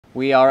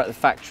We are at the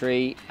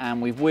factory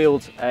and we've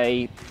wheeled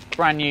a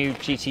brand new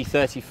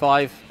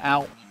GT35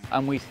 out,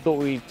 and we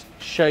thought we'd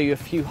show you a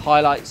few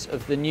highlights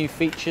of the new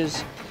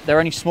features. They're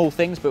only small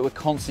things, but we're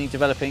constantly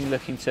developing,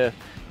 looking to,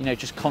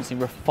 just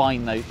constantly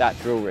refine that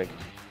drill rig.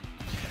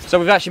 So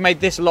we've actually made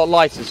this a lot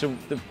lighter. So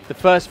the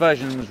first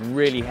version was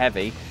really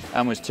heavy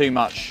and was too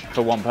much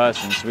for one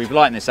person. So we've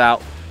lightened this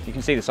out. You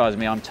can see the size of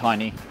me, I'm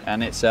tiny,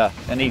 and it's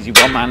an easy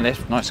one-man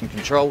lift, nice and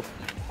controlled.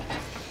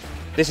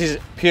 This is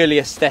purely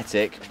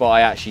aesthetic, but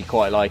I actually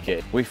quite like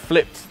it. We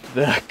flipped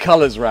the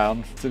colours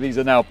round, so these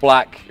are now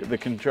black, the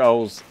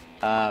controls,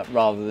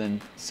 rather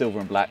than silver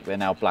and black, they're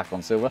now black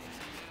on silver.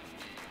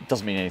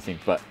 Doesn't mean anything,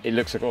 but it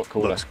looks a lot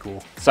cooler. Looks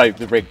cool. So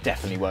the rig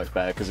definitely works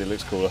better because it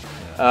looks cooler.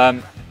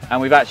 And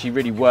we've actually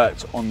really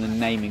worked on the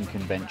naming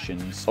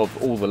conventions of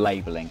all the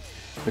labelling.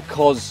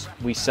 Because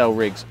we sell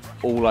rigs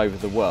all over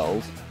the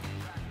world,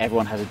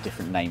 everyone has a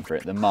different name for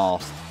it. The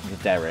mast, the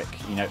derrick,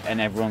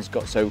 and everyone's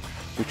got, so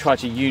we try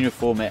to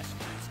uniform it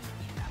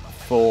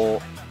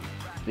for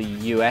the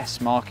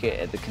US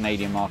market, the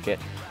Canadian market,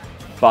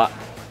 but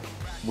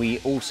we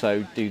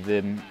also do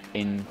them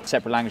in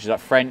separate languages like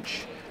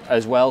French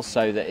as well,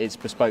 so that it's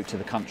bespoke to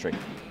the country.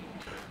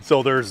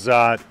 So there's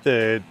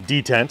the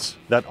detents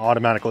that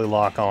automatically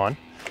lock on,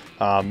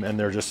 and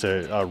they're just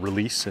a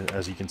release,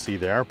 as you can see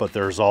there, but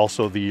there's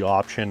also the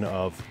option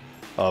of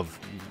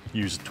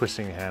use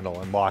twisting the handle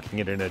and locking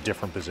it in a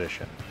different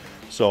position.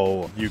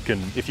 So you can,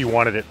 if you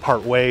wanted it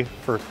part way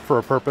for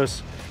a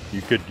purpose,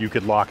 you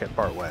could lock it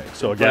part way.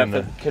 So again,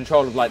 the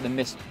control of like the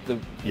mist,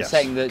 yes.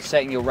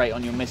 setting your rate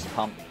on your mist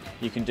pump,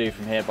 you can do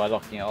from here by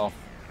locking it off.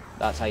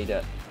 That's how you do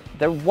it.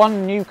 The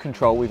one new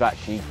control we've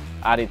actually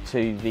added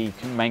to the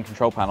main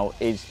control panel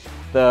is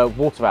the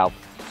water valve.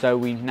 So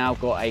we've now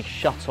got a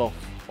shut off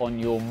on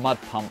your mud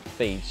pump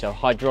feed. So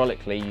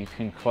hydraulically, you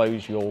can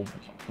close your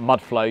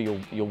mud flow,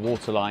 your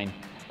water line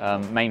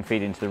main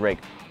feed into the rig.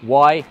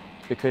 Why?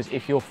 Because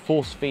if you're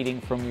force feeding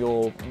from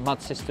your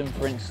mud system,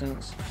 for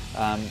instance,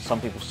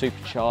 some people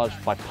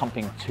supercharge by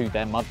pumping to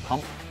their mud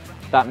pump.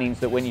 That means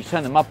that when you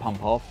turn the mud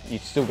pump off, you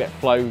still get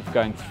flow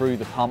going through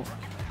the pump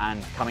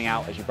and coming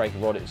out as you break a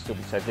rod. It still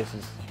be, so this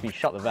is, you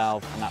shut the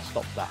valve and that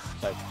stops that.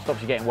 So it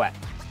stops you getting wet.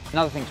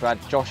 Another thing to add,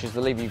 Josh, is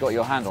the lever you've got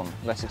your hand on.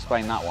 Let's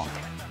explain that one.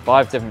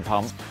 5 different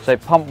pumps. So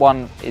pump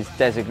 1 is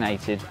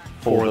designated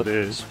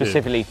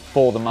specifically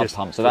for the mud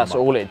pump. So that's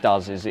all it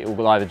does, is it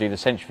will either do the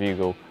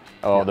centrifugal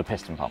or the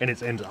piston pump. And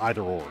it's into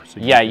either or. So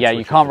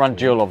you can't run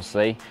dual,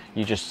 obviously.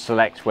 You just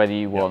select whether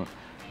you want,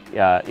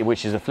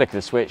 which is a flick of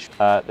the switch.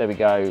 There we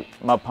go,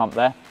 mud pump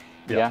there.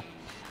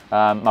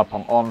 Mud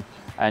pump on,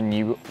 and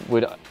you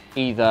would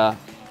either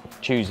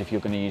choose if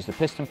you're going to use the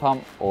piston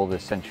pump or the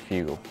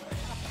centrifugal.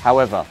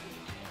 However,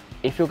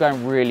 if you're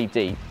going really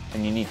deep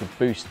and you need to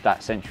boost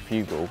that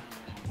centrifugal,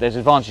 there's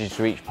advantages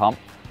to each pump.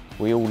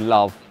 We all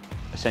love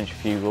a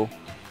centrifugal,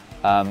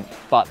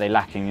 but they're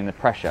lacking in the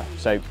pressure.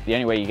 So the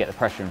only way you get the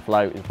pressure and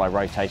flow is by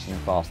rotating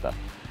them faster.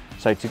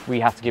 So we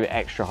have to give it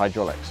extra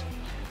hydraulics.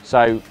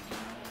 So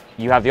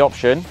you have the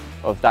option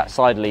of that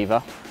side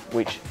lever,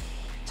 which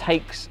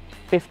takes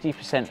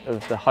 50%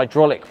 of the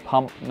hydraulic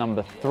pump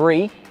number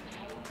 3,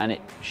 and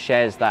it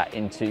shares that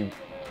into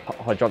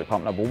hydraulic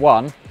pump number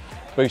 1,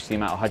 boosts the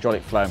amount of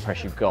hydraulic flow and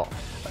pressure you've got.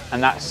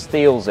 And that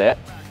steals it.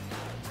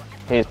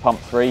 Here's pump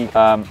 3.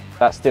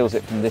 That steals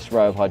it from this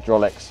row of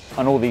hydraulics.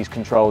 And all these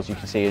controls you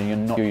can see, and you're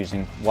not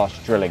using whilst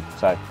you're drilling.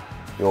 So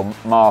your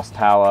mast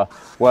tower,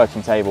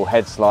 working table,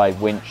 head slide,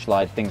 winch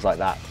slide, things like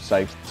that.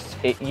 So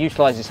it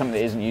utilises something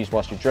that isn't used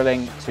whilst you're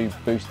drilling to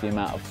boost the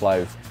amount of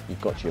flow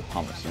you've got to your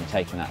pumps, and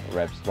taking that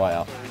revs right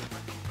up.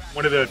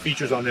 One of the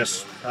features on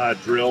this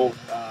drill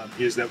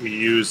is that we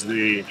use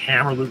the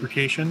hammer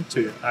lubrication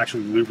to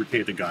actually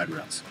lubricate the guide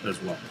rails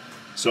as well.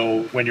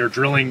 So when you're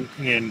drilling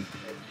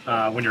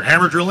when you're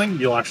hammer drilling,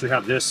 you'll actually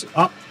have this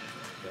up,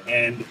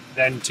 and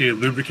then to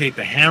lubricate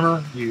the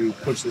hammer, you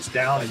push this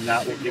down, and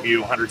that will give you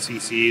 100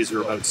 cc's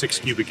or about 6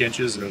 cubic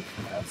inches of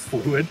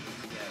fluid,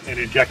 and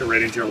inject it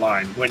right into your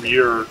line. When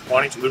you're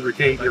wanting to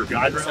lubricate your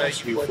guide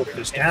rails, you flip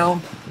this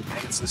down,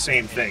 and it's the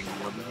same thing.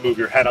 You move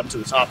your head up to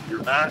the top of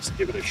your mast,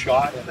 give it a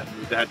shot, and then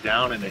move the head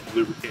down, and it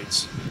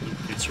lubricates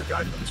your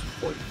guide rails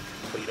for you.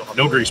 But you don't have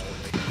no grease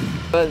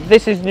point.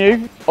 This is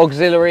new,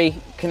 auxiliary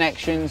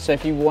connection. So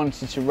if you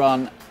wanted to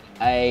run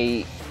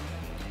a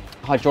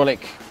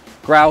hydraulic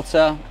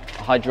grouter,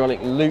 a hydraulic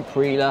loop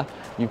reeler,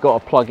 you've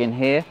got a plug in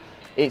here.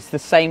 It's the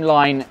same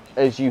line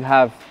as you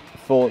have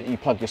you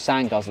plug your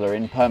sand guzzler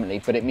in permanently,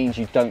 but it means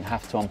you don't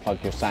have to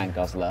unplug your sand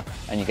guzzler,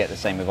 and you get the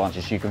same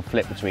advantage. You can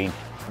flip between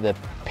the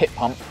pit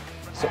pump,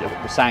 sort of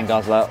the sand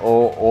guzzler,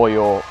 or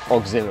your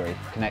auxiliary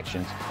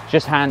connections.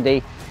 Just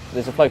handy.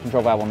 There's a flow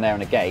control valve on there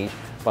and a gauge,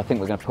 but I think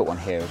we're going to put one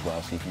here as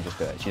well, so you can just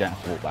do it, so you don't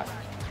have to walk back.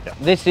 Yeah.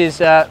 This is,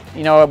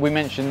 we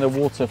mentioned the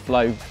water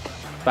flow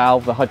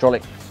valve, the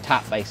hydraulic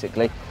tap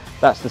basically.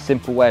 That's the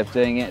simple way of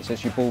doing it. So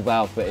it's your ball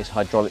valve, but it's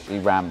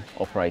hydraulically ram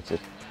operated.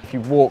 If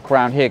you walk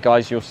around here,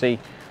 guys, you'll see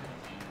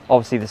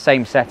obviously the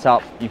same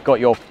setup. You've got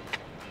your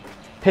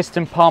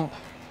piston pump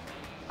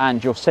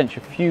and your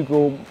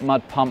centrifugal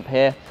mud pump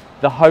here.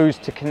 The hose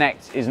to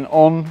connect isn't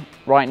on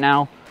right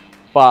now,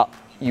 but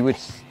you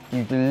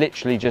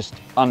literally just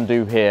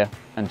undo here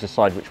and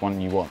decide which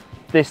one you want.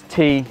 This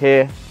T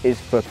here is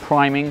for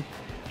priming.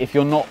 If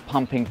you're not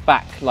pumping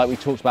back, like we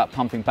talked about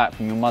pumping back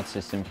from your mud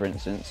system, for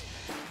instance,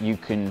 you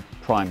can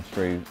prime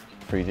through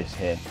this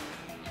here.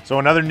 So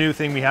another new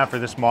thing we have for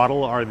this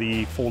model are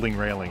the folding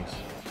railings.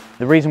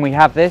 The reason we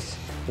have this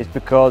is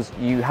because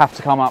you have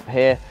to come up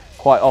here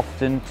quite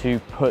often to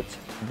put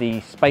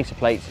the spacer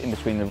plates in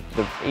between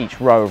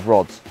each row of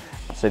rods.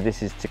 So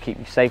this is to keep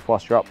you safe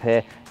whilst you're up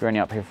here. You're only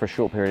up here for a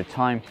short period of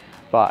time,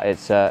 but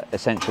it's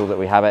essential that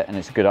we have it, and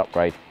it's a good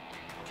upgrade.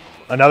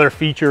 Another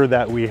feature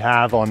that we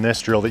have on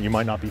this drill that you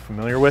might not be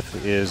familiar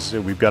with is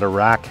we've got a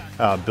rack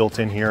built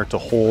in here to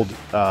hold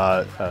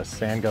a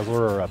sand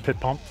guzzler or a pit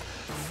pump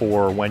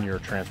for when you're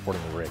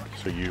transporting the rig.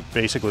 So you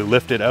basically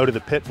lift it out of the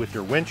pit with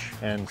your winch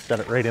and set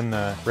it right in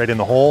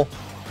the hole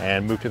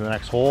and move to the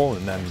next hole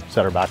and then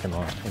set her back in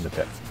the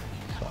pit.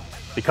 So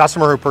the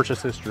customer who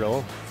purchased this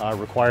drill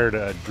required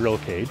a drill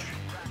cage.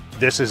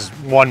 This is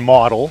one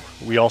model.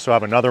 We also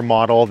have another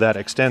model that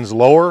extends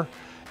lower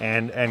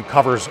and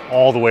covers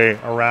all the way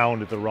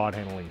around the rod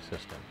handling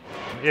system.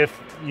 If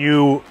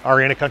you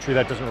are in a country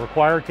that doesn't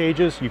require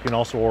cages, you can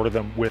also order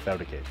them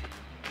without a cage.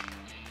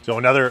 So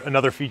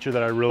another feature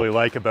that I really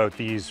like about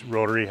these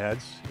rotary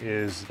heads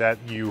is that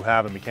you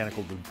have a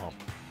mechanical lube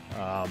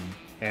pump.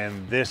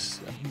 And this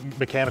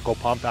mechanical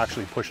pump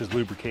actually pushes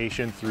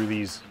lubrication through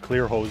these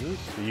clear hoses.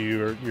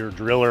 Your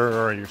driller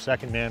or your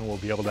second man will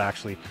be able to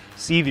actually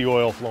see the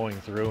oil flowing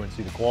through and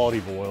see the quality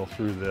of oil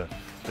through the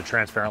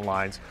transparent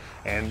lines,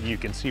 and you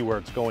can see where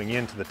it's going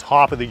into the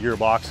top of the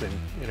gearbox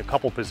in a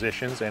couple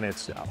positions, and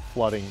it's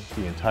flooding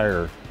the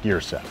entire gear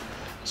set.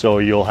 So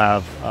you'll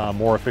have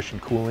more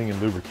efficient cooling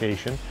and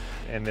lubrication,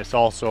 and this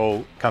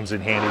also comes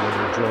in handy when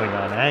you're drilling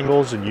on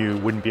angles and you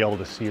wouldn't be able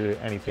to see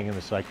anything in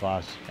the sight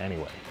glass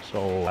anyway.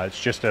 So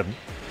it's just to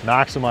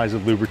maximize the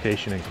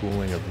lubrication and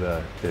cooling of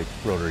the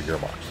rotary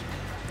gearbox.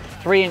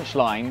 3-inch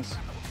lines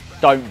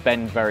don't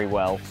bend very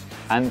well,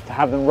 and to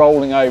have them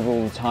rolling over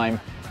all the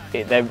time,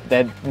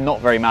 they're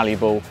not very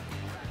malleable,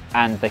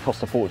 and they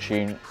cost a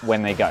fortune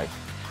when they go.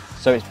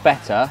 So it's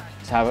better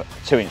to have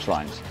 2-inch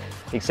lines,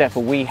 except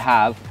for we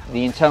have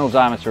the internal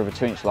diameter of a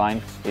 2-inch line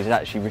is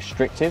actually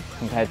restrictive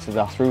compared to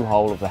the through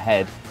hole of the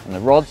head and the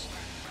rods.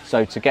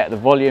 So to get the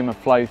volume of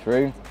flow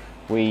through,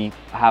 we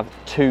have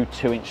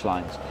 2-2-inch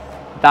lines.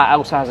 That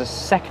also has a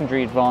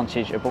secondary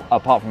advantage,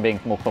 apart from being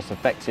more cost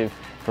effective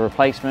for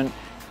replacement,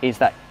 is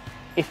that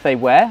if they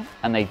wear,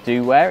 and they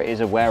do wear, it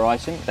is a wear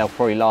item, they'll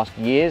probably last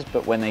years,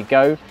 but when they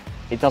go,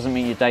 it doesn't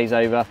mean your day's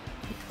over.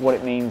 What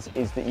it means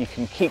is that you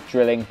can keep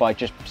drilling by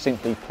just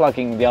simply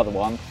plugging the other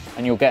one,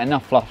 and you'll get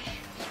enough flush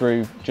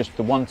through just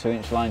the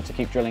 1-2-inch line to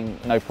keep drilling,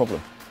 no problem.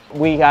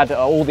 We had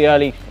all the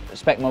early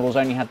spec models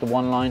only had the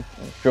 1 line,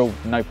 drilled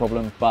no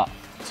problem, but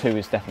 2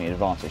 is definitely an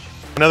advantage.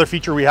 Another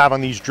feature we have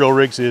on these drill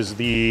rigs is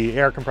the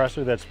air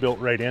compressor that's built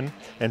right in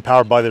and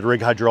powered by the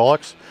rig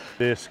hydraulics.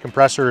 This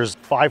compressor is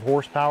 5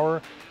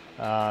 horsepower,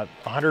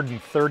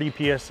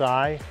 130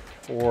 PSI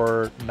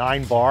or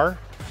 9 bar.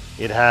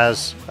 It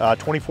has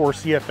 24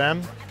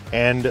 CFM,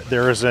 and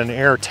there is an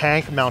air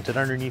tank mounted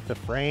underneath the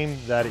frame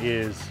that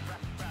is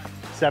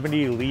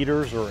 70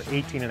 liters or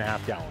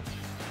 18.5 gallons.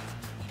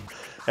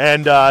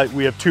 And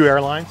we have 2 air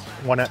lines,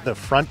 one at the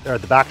front or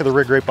at the back of the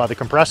rig right by the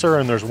compressor,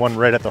 and there's one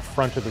right at the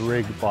front of the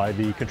rig by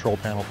the control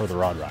panel for the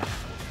rod rack.